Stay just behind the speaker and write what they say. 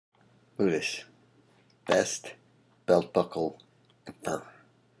Look at this. Best belt buckle ever.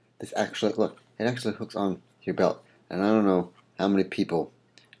 This actually, look, it actually hooks on your belt. And I don't know how many people,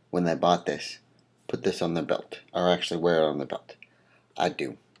 when they bought this, put this on their belt, or actually wear it on their belt. I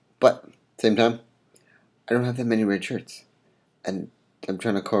do. But, same time, I don't have that many red shirts. And I'm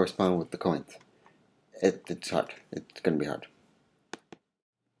trying to correspond with the coins. It's hard. It's going to be hard.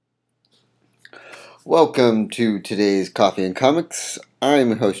 Welcome to today's Coffee and Comics. I'm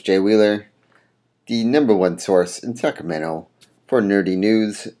your host, Jay Wheeler, the #1 source in Sacramento for nerdy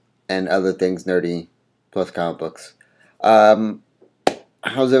news and other things nerdy, plus comic books. How's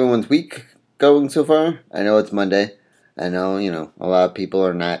everyone's week going so far? I know it's Monday. I know, a lot of people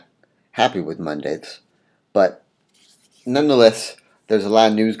are not happy with Mondays. But nonetheless, there's a lot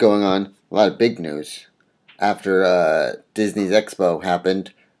of news going on, a lot of big news. After Disney's Expo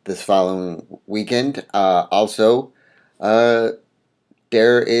happened this following weekend,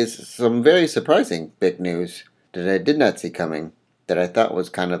 there is some very surprising big news that I did not see coming, that I thought was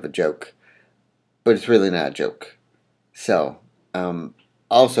kind of a joke, but it's really not a joke. So, my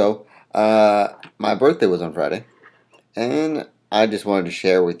birthday was on Friday, and I just wanted to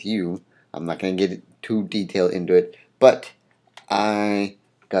share with you. I'm not going to get too detailed into it, but I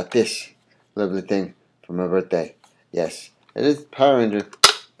got this lovely thing for my birthday. Yes, it is Power Ranger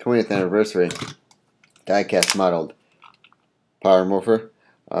 20th anniversary diecast modeled Power Morpher.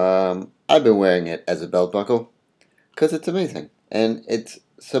 I've been wearing it as a belt buckle because it's amazing, and it's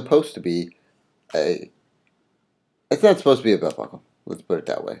supposed to be it's not supposed to be a belt buckle. Let's put it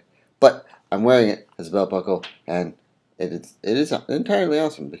that way. But I'm wearing it as a belt buckle, and it is entirely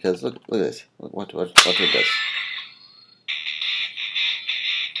awesome because look at this. Watch what it does.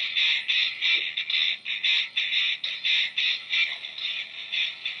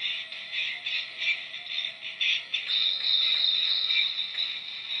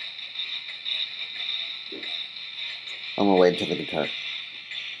 I'm gonna wait until the guitar.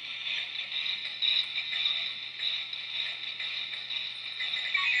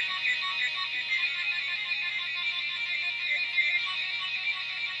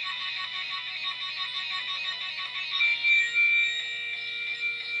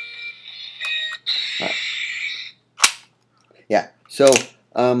 Right. Yeah. So,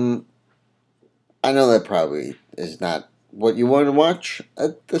 I know that probably is not what you want to watch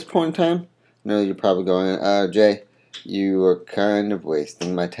at this point in time. I know you're probably going, Jay, you are kind of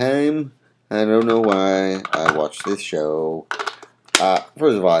wasting my time. I don't know why I watched this show.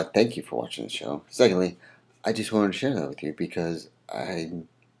 First of all, thank you for watching the show. Secondly, I just wanted to share that with you because I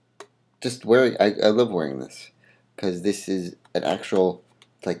love wearing this because this is an actual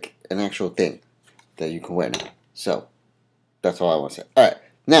thing that you can wear now. So that's all I want to say. All right,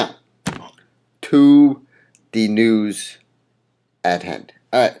 now to the news at hand.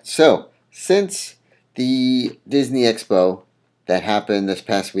 All right, so since the Disney Expo that happened this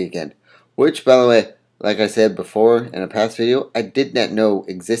past weekend, which, by the way, like I said before in a past video, I did not know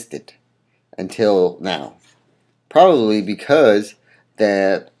existed until now. Probably because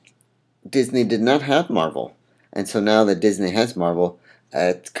Disney did not have Marvel. And so now that Disney has Marvel,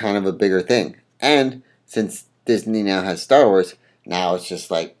 it's kind of a bigger thing. And since Disney now has Star Wars, now it's just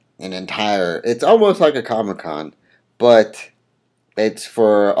like it's almost like a Comic-Con, but it's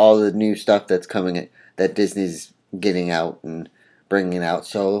for all the new stuff that's coming, that Disney's getting out and bringing out.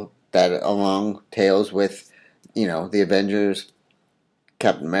 So that along tails with, the Avengers,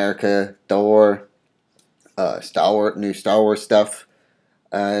 Captain America, Thor, new Star Wars stuff,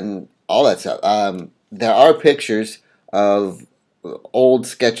 and all that stuff. There are pictures of old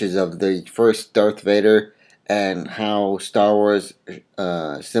sketches of the first Darth Vader and how Star Wars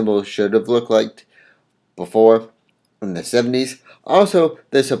symbols should have looked like before in the 70s. Also,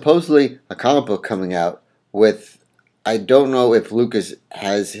 there's supposedly a comic book coming out with, I don't know if Lucas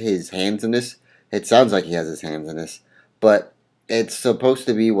has his hands in this. It sounds like he has his hands in this, but it's supposed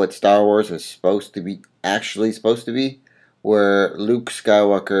to be what Star Wars was actually supposed to be, where Luke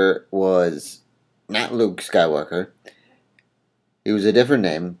Skywalker was not Luke Skywalker. He was a different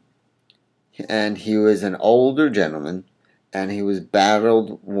name, and he was an older gentleman, and he was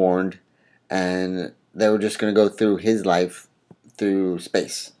battle-worn, and they were just going to go through his life through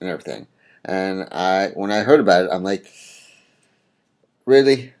space and everything. And when I heard about it, I'm like,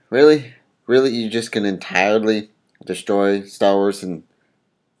 really? You're just going to entirely destroy Star Wars and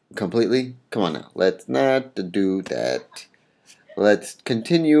completely? Come on now. Let's not do that. Let's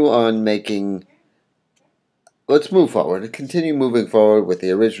continue on let's move forward. Continue moving forward with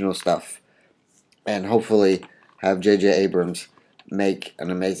the original stuff. And hopefully have J.J. Abrams make an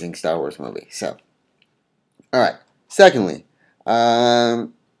amazing Star Wars movie. So, alright. Secondly,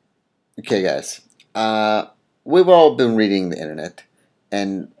 Okay, guys. We've all been reading the internet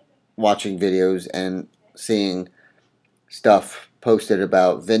and watching videos and seeing stuff posted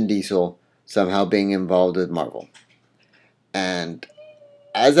about Vin Diesel somehow being involved with Marvel. And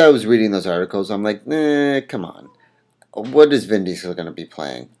as I was reading those articles, I'm like, come on. What is Vin Diesel going to be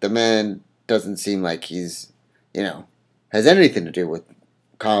playing? The man doesn't seem like he's, has anything to do with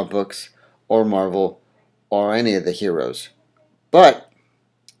comic books or Marvel or any of the heroes. But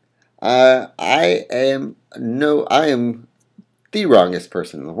I am the wrongest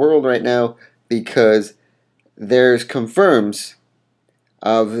person in the world right now because there's confirms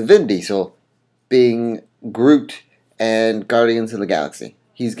of Vin Diesel being Groot and Guardians of the Galaxy.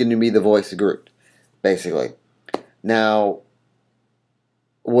 He's going to be the voice of Groot, basically. Now,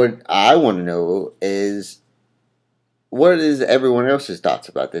 what I want to know is what is everyone else's thoughts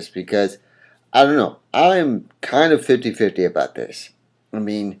about this? Because I don't know. I'm kind of 50-50 about this. I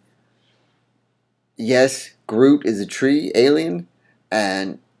mean, yes, Groot is a tree alien,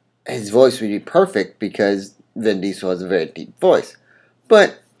 and his voice would be perfect because Vin Diesel has a very deep voice.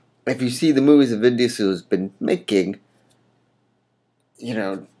 But if you see the movies that Vin Diesel has been making, he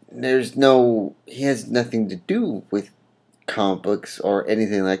has nothing to do with comic books or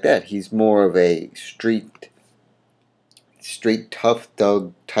anything like that. He's more of a street tough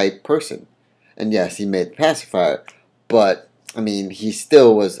thug type person. And yes, he made the pacifier, but I mean, he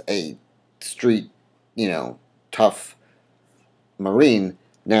still was a street, tough Marine.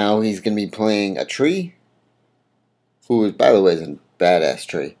 Now he's going to be playing a tree, who, by the way, is a badass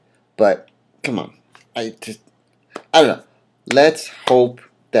tree. But come on, I don't know. Let's hope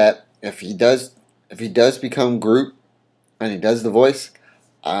that if he does become Groot and he does the voice,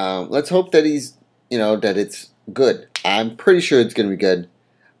 let's hope that that it's good. I'm pretty sure it's going to be good,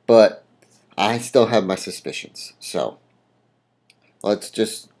 but I still have my suspicions. So let's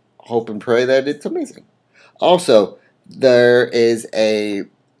just hope and pray that it's amazing. Also, there is a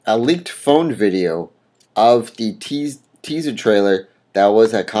leaked phone video of the teaser trailer that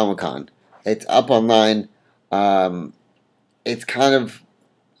was at Comic-Con. It's up online. It's kind of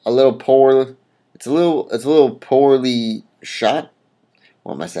a little poor. It's a little poorly shot.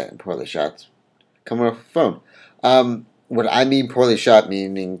 What am I saying? Poorly shot. Coming off the phone. What I mean poorly shot,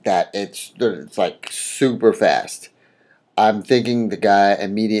 meaning that it's like super fast. I'm thinking the guy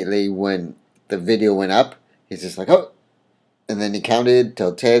immediately when the video went up, he's just like, oh, and then he counted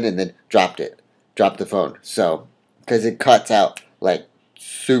till 10 and then dropped the phone. So, because it cuts out like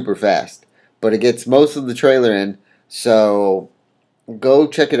super fast, but it gets most of the trailer in. So, go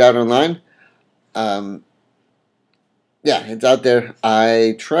check it out online. Yeah, it's out there.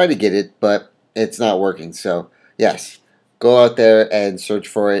 I try to get it, but it's not working. So, yes, go out there and search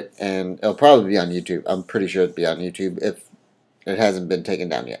for it, and it'll probably be on YouTube. I'm pretty sure it'll be on YouTube if it hasn't been taken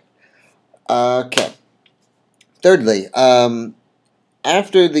down yet. Okay. Thirdly,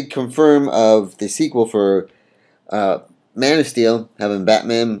 after the confirm of the sequel for Man of Steel, having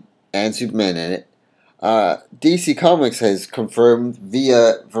Batman and Superman in it, DC Comics has confirmed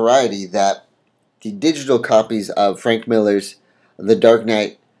via Variety that the digital copies of Frank Miller's The Dark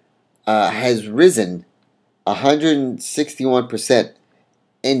Knight has risen 161%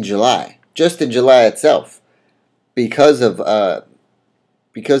 in July, just in July itself, because of the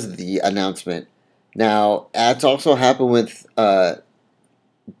announcement. Now, that's also happened with the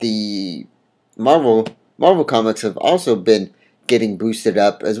Marvel comics have also been getting boosted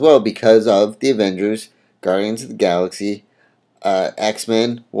up as well because of the Avengers, Guardians of the Galaxy,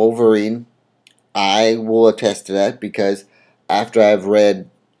 X-Men, Wolverine. I will attest to that because after I've read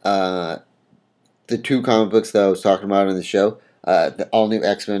the two comic books that I was talking about in the show, the all new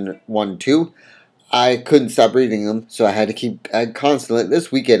X-Men 1 and 2, I couldn't stop reading them, so I had to keep constantly.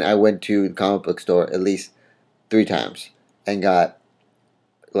 This weekend, I went to the comic book store at least 3 times and got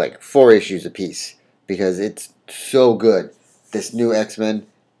like 4 issues apiece because it's so good. This new X-Men,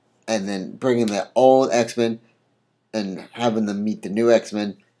 and then bringing the old X-Men and having them meet the new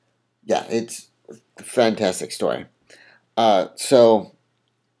X-Men. Yeah, it's a fantastic story. So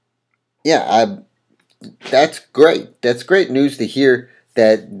yeah, that's great. That's great news to hear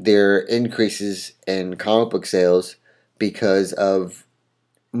that there are increases in comic book sales because of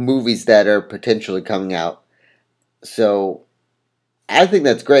movies that are potentially coming out. So I think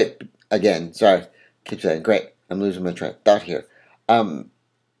that's great. Again, sorry, keep saying great. I'm losing my train of thought here. I don't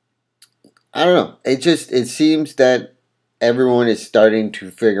know. It seems that everyone is starting to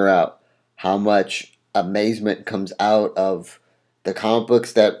figure out how much amazement comes out of the comic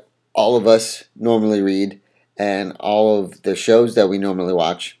books that all of us normally read and all of the shows that we normally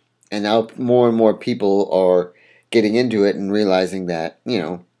watch. And now more and more people are getting into it and realizing that,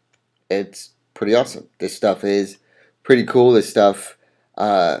 it's pretty awesome. This stuff is pretty cool. This stuff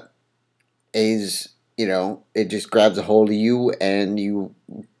is, it just grabs a hold of you and you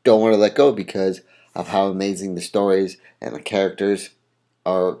don't want to let go because of how amazing the stories and the characters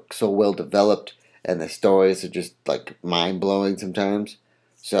are so well developed, and the stories are just like mind blowing sometimes.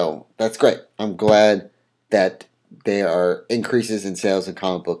 So that's great. I'm glad that there are increases in sales in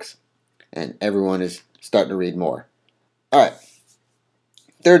comic books and everyone is starting to read more. Alright.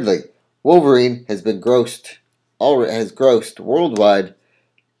 Thirdly, Wolverine has grossed worldwide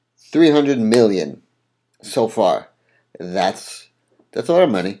 300 million so far. That's a lot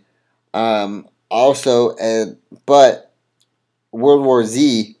of money. But World War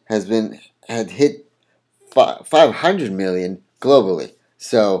Z had hit 500 million globally.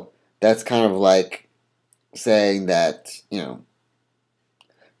 So that's kind of like saying that,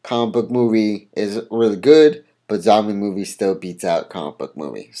 comic book movie is really good, but zombie movie still beats out comic book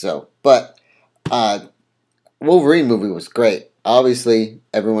movie. So, but Wolverine movie was great. Obviously,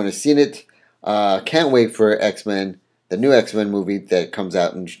 everyone has seen it. Can't wait for X-Men, the new X-Men movie that comes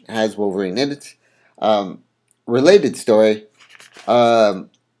out and has Wolverine in it. Related story,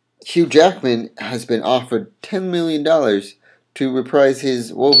 Hugh Jackman has been offered $10 million to reprise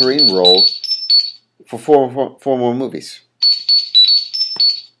his Wolverine role for four more movies.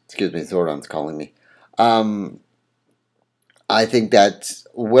 Excuse me, Zordon's calling me. I think that's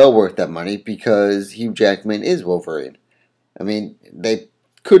well worth that money because Hugh Jackman is Wolverine. I mean, they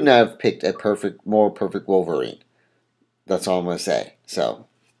could not have picked a more perfect Wolverine. That's all I'm going to say. So,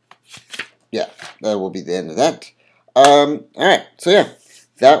 yeah, that will be the end of that. Alright, so yeah,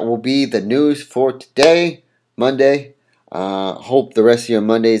 that will be the news for today, Monday. Hope the rest of your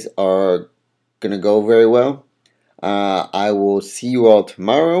Mondays are going to go very well. I will see you all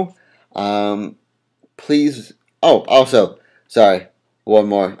tomorrow. Please, also, sorry, one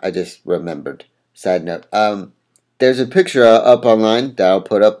more, I just remembered. Side note, there's a picture up online that I'll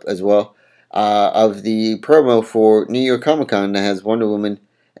put up as well, of the promo for New York Comic Con that has Wonder Woman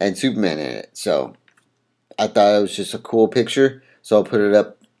and Superman in it. So I thought it was just a cool picture, so I'll put it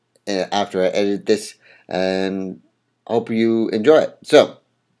up after I edit this, and hope you enjoy it. So,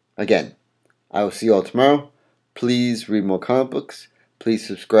 again, I will see you all tomorrow. Please read more comic books. Please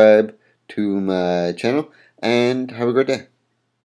subscribe to my channel, and have a great day.